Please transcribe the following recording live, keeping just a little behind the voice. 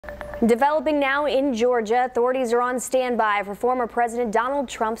Developing now in Georgia, authorities are on standby for former President Donald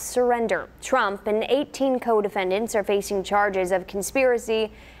Trump's surrender. Trump and 18 co-defendants are facing charges of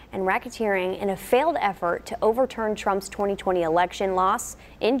conspiracy and racketeering in a failed effort to overturn Trump's 2020 election loss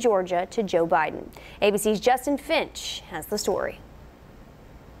in Georgia to Joe Biden. ABC's Justin Finch has the story.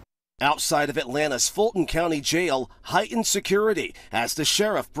 Outside of Atlanta's Fulton County jail, heightened security as the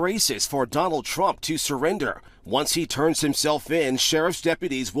sheriff braces for Donald Trump to surrender. Once he turns himself in, sheriff's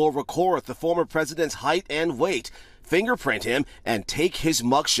deputies will record the former president's height and weight, fingerprint him, and take his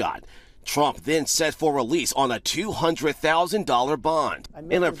mugshot. Trump then set for release on a $200,000 bond.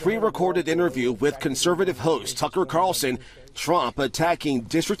 In a pre-recorded interview with conservative host Tucker Carlson, Trump attacking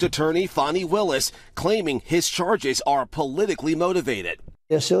District Attorney Fani Willis, claiming his charges are politically motivated.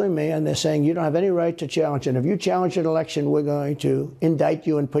 They're suing me, and they're saying you don't have any right to challenge it. If you challenge an election, we're going to indict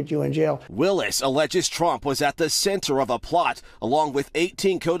you and put you in jail. Willis alleges Trump was at the center of a plot, along with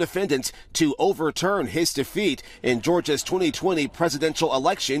 18 co-defendants, to overturn his defeat in Georgia's 2020 presidential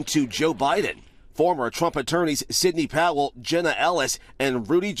election to Joe Biden. Former Trump attorneys Sidney Powell, Jenna Ellis, and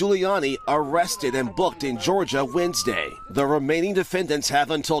Rudy Giuliani arrested and booked in Georgia Wednesday. The remaining defendants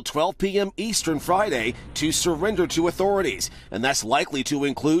have until 12 p.m. Eastern Friday to surrender to authorities, and that's likely to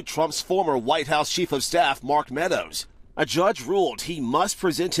include Trump's former White House Chief of Staff, Mark Meadows. A judge ruled he must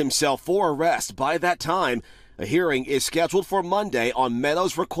present himself for arrest by that time. A hearing is scheduled for Monday on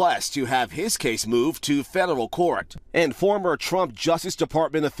Meadows' request to have his case moved to federal court. And former Trump Justice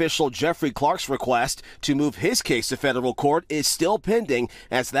Department official Jeffrey Clark's request to move his case to federal court is still pending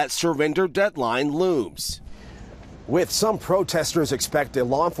as that surrender deadline looms. With some protesters expected,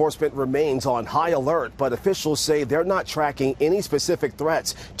 law enforcement remains on high alert, but officials say they're not tracking any specific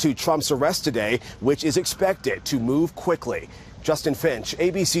threats to Trump's arrest today, which is expected to move quickly. Justin Finch,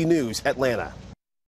 ABC News, Atlanta.